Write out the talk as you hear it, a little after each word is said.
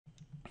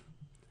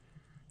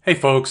Hey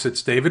folks,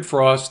 it's David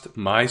Frost,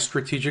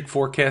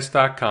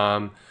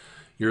 mystrategicforecast.com.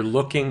 You're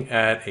looking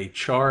at a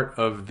chart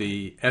of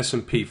the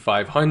S&P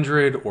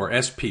 500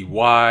 or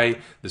SPY.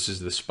 This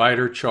is the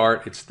spider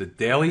chart. It's the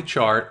daily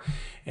chart.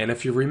 And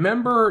if you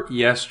remember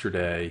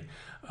yesterday,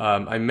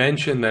 I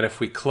mentioned that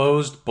if we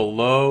closed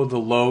below the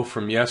low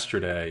from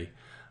yesterday,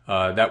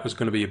 that was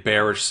going to be a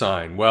bearish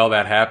sign. Well,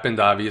 that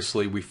happened,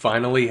 obviously. We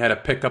finally had a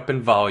pickup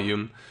in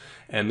volume.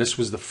 And this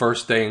was the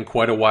first day in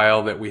quite a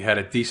while that we had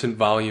a decent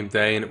volume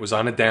day, and it was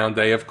on a down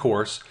day, of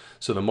course.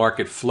 So the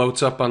market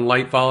floats up on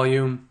light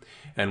volume,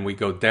 and we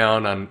go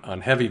down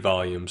on heavy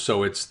volume.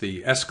 So it's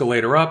the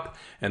escalator up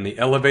and the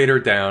elevator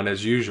down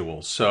as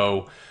usual.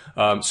 So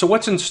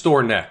what's in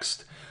store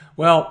next?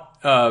 Well,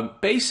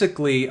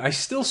 basically, I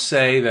still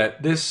say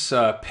that this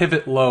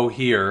pivot low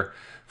here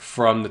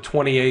from the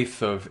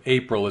 28th of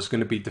April is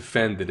going to be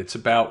defended. It's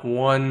about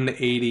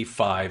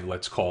 185,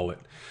 let's call it.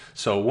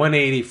 So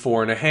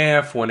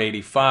 184.5,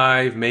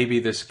 185,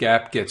 maybe this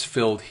gap gets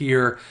filled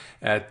here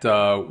at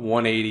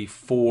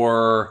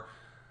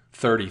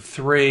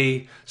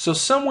 184.33. So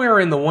somewhere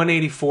in the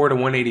 184 to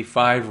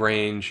 185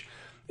 range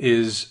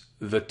is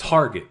the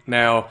target.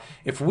 Now,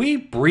 if we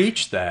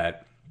breach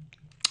that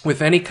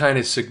with any kind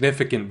of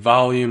significant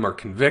volume or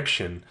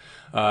conviction,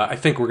 I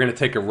think we're going to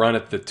take a run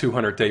at the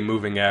 200-day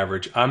moving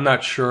average. I'm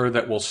not sure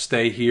that we'll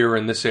stay here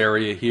in this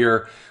area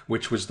here,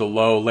 which was the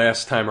low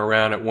last time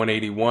around at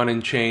 181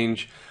 and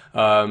change.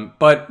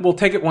 But we'll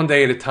take it one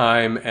day at a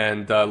time,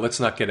 and let's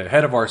not get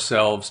ahead of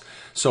ourselves.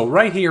 So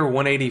right here,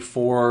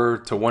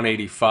 184 to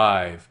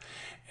 185.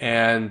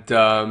 And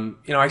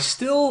I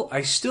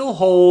still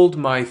hold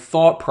my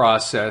thought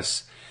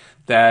process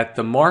that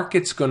the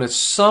market's going to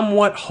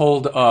somewhat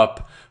hold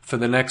up for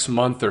the next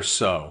month or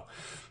so.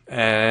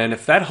 And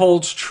if that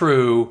holds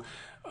true,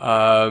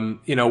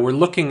 we're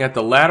looking at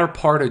the latter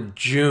part of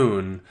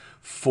June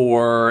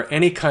for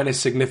any kind of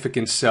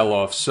significant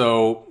sell-off.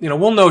 So,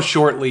 we'll know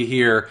shortly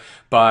here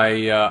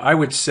by, I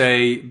would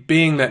say,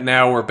 being that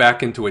now we're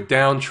back into a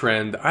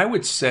downtrend, I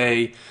would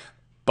say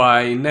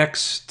by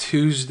next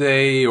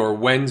Tuesday or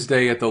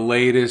Wednesday at the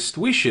latest,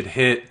 we should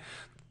hit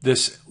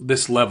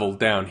this level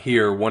down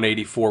here,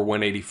 184,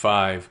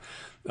 185,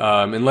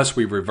 unless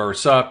we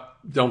reverse up.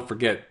 Don't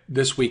forget,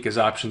 this week is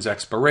options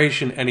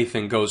expiration.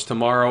 Anything goes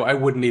tomorrow. I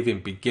wouldn't even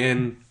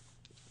begin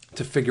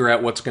to figure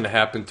out what's going to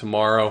happen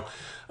tomorrow.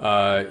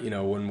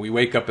 When we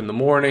wake up in the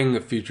morning, the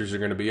futures are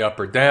going to be up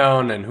or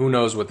down, and who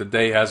knows what the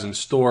day has in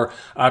store.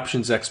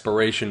 Options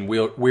expiration,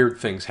 weird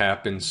things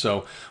happen.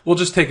 So we'll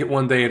just take it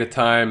one day at a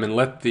time and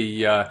let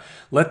the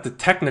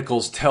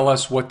technicals tell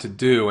us what to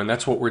do, and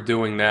that's what we're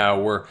doing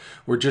now. We're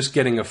just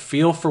getting a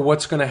feel for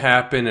what's going to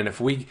happen, and if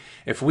we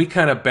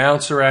kind of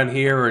bounce around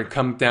here and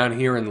come down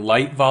here in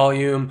light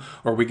volume,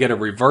 or we get a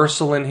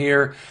reversal in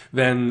here,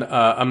 then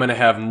I'm going to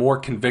have more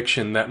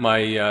conviction that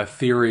my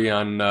theory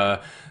on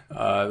the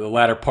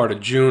latter part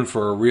of June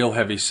for a real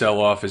heavy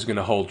sell-off is going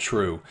to hold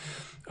true.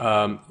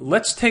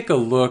 Let's take a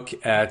look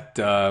at,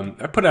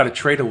 I put out a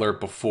trade alert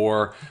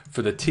before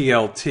for the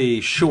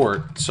TLT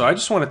short, so I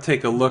just want to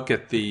take a look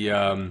at the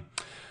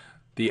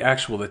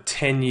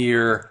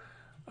 10-year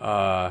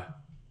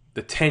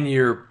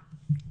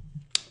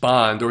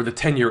bond, or the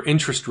 10-year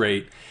interest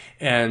rate.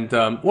 And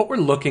what we're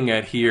looking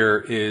at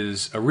here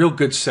is a real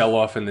good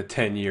sell-off in the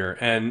 10-year.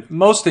 And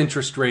most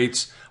interest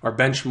rates are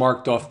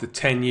benchmarked off the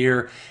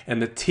 10-year, and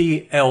the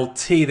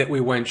TLT that we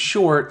went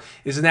short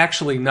is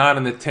actually not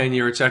in the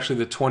 10-year. It's actually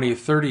the 20 or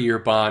 30-year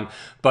bond.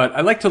 But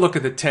I like to look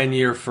at the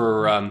 10-year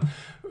for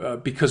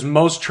because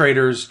most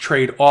traders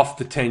trade off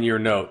the 10-year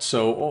note.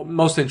 So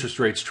most interest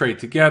rates trade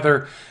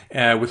together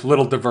with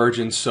little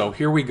divergence. So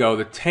here we go,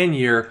 the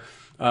 10-year.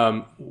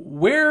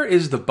 Where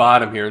is the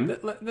bottom here? And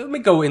let me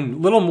go in a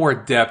little more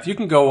depth. You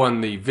can go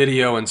on the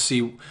video and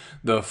see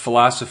the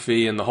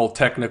philosophy and the whole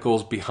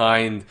technicals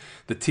behind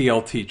the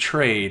TLT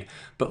trade.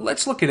 But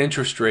let's look at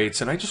interest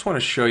rates, and I just want to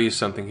show you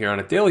something here.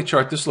 On a daily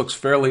chart, this looks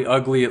fairly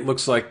ugly. It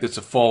looks like it's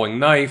a falling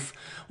knife.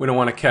 We don't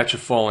want to catch a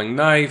falling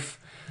knife.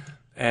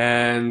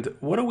 And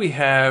what do we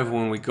have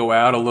when we go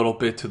out a little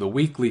bit to the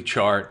weekly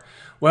chart?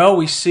 Well,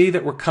 we see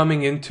that we're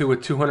coming into a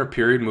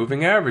 200-period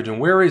moving average.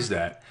 And where is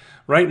that?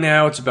 Right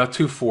now, it's about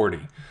 240.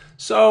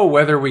 So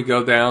whether we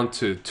go down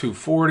to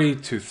 240,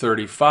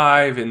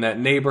 235, in that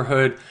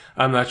neighborhood,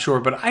 I'm not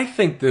sure. But I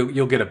think that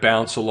you'll get a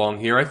bounce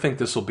along here. I think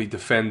this will be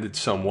defended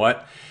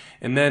somewhat.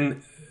 And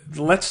then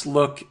let's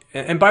look.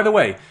 And by the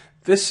way,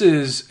 this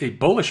is a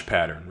bullish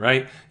pattern,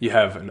 right? You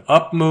have an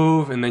up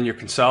move, and then you're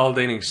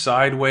consolidating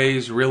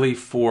sideways really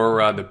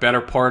for the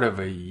better part of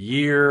a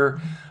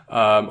year,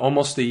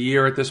 almost a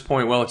year at this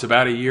point. Well, it's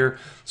about a year.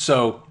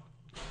 So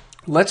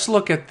let's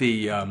look at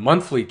the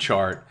monthly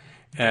chart,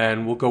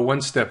 and we'll go one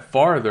step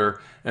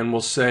farther, and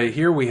we'll say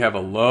here we have a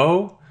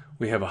low,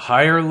 we have a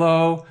higher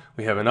low,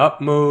 we have an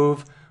up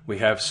move, we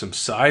have some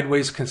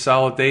sideways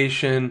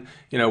consolidation.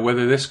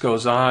 Whether this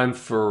goes on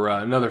for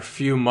another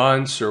few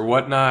months or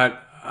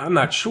whatnot, I'm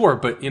not sure,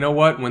 but you know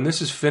what? When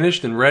this is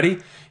finished and ready,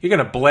 you're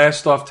going to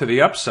blast off to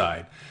the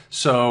upside.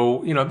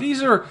 So,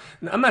 these are,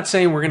 I'm not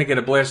saying we're going to get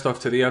a blast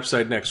off to the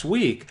upside next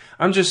week.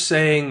 I'm just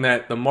saying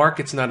that the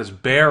market's not as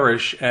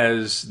bearish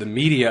as the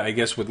media, I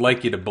guess, would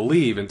like you to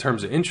believe in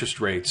terms of interest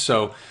rates.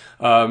 So,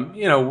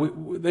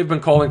 they've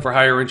been calling for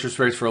higher interest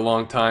rates for a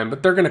long time,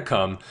 but they're going to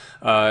come.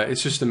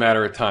 It's just a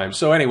matter of time.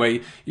 So anyway,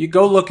 you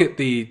go look at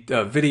the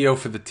video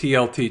for the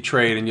TLT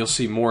trade and you'll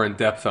see more in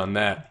depth on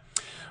that.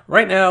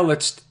 Right now,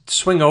 let's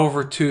swing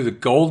over to the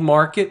gold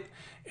market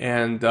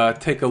and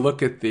take a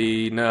look at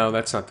no,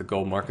 that's not the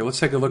gold market. Let's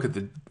take a look at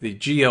the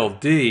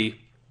GLD.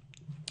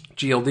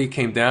 GLD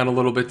came down a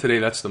little bit today.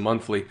 That's the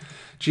monthly.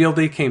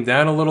 GLD came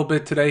down a little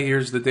bit today.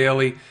 Here's the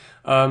daily.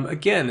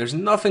 Again, there's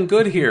nothing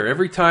good here.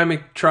 Every time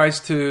it tries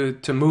to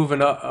move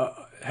and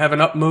have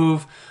an up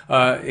move,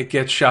 it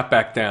gets shot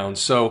back down.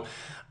 So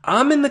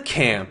I'm in the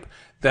camp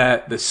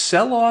that the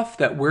sell-off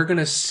that we're going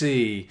to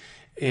see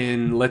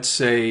in, let's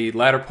say,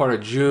 latter part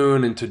of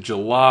June into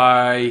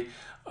July,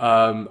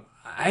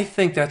 I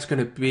think that's going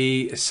to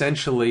be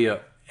essentially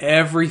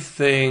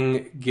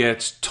everything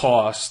gets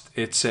tossed.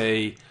 It's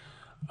an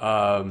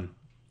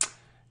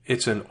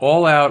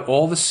all-out,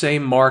 all the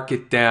same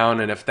market down,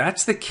 and if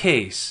that's the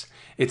case,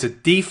 it's a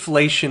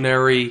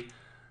deflationary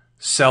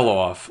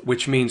sell-off,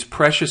 which means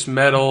precious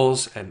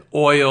metals and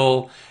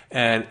oil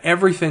and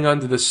everything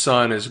under the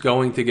sun is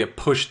going to get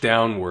pushed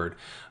downward.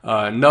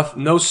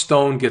 No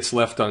stone gets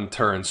left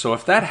unturned. So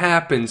if that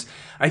happens,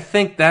 I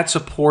think that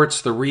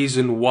supports the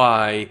reason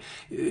why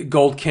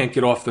gold can't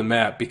get off the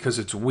map, because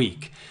it's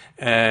weak.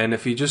 And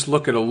if you just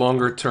look at a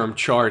longer-term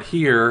chart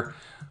here,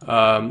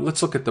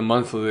 let's look at the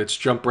monthly. Let's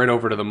jump right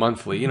over to the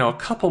monthly. A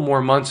couple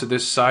more months of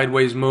this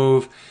sideways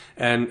move,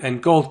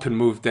 and gold can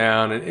move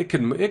down, and it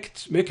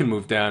can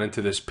move down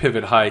into this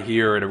pivot high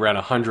here at around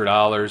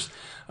 $100.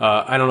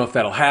 I don't know if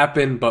that'll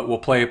happen, but we'll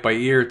play it by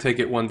ear, take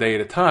it one day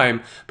at a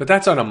time. But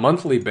that's on a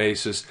monthly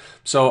basis.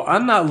 So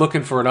I'm not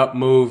looking for an up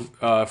move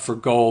for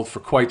gold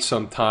for quite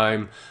some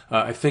time.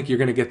 I think you're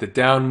going to get the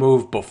down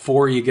move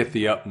before you get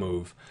the up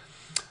move.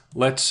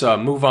 Let's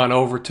move on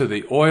over to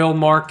the oil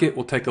market.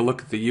 We'll take a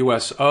look at the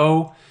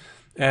USO.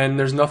 And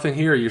there's nothing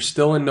here. You're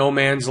still in no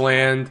man's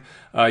land.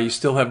 You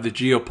still have the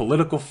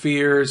geopolitical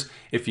fears.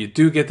 If you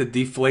do get the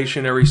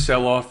deflationary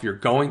sell-off, you're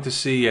going to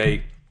see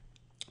a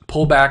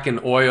pullback in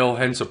oil,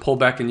 hence a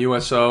pullback in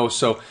USO.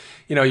 So,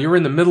 you're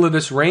in the middle of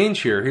this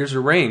range here. Here's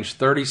a range,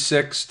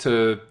 36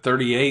 to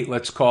 38,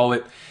 let's call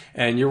it.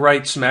 And you're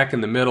right smack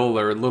in the middle,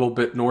 or a little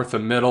bit north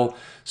of middle.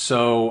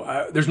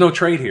 So there's no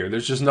trade here.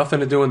 There's just nothing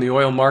to do in the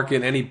oil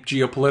market. Any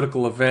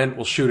geopolitical event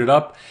will shoot it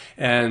up,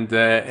 and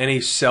any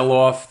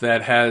sell-off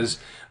that has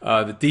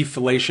the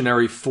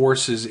deflationary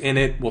forces in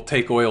it will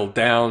take oil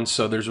down.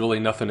 So there's really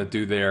nothing to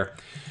do there.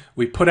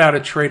 We put out a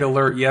trade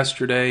alert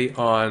yesterday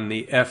on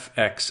the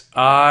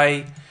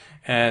FXI,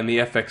 and the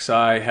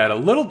FXI had a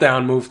little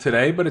down move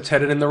today, but it's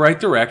headed in the right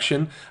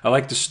direction. I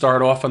like to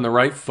start off on the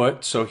right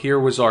foot. So here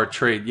was our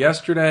trade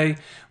yesterday.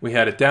 We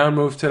had a down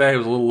move today. It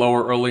was a little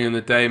lower early in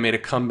the day, made a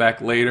comeback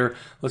later.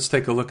 Let's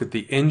take a look at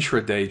the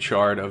intraday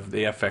chart of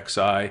the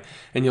FXI,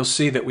 and you'll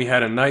see that we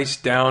had a nice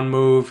down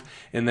move,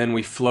 and then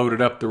we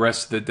floated up the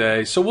rest of the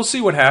day. So we'll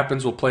see what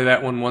happens. We'll play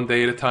that one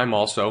day at a time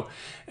also,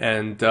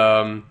 and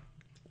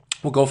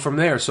we'll go from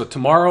there. So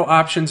tomorrow,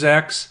 options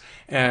X,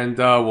 and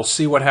we'll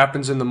see what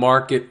happens in the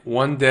market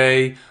one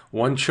day,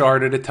 one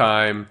chart at a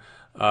time.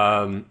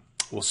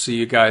 We'll see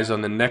you guys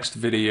on the next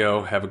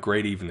video. Have a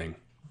great evening.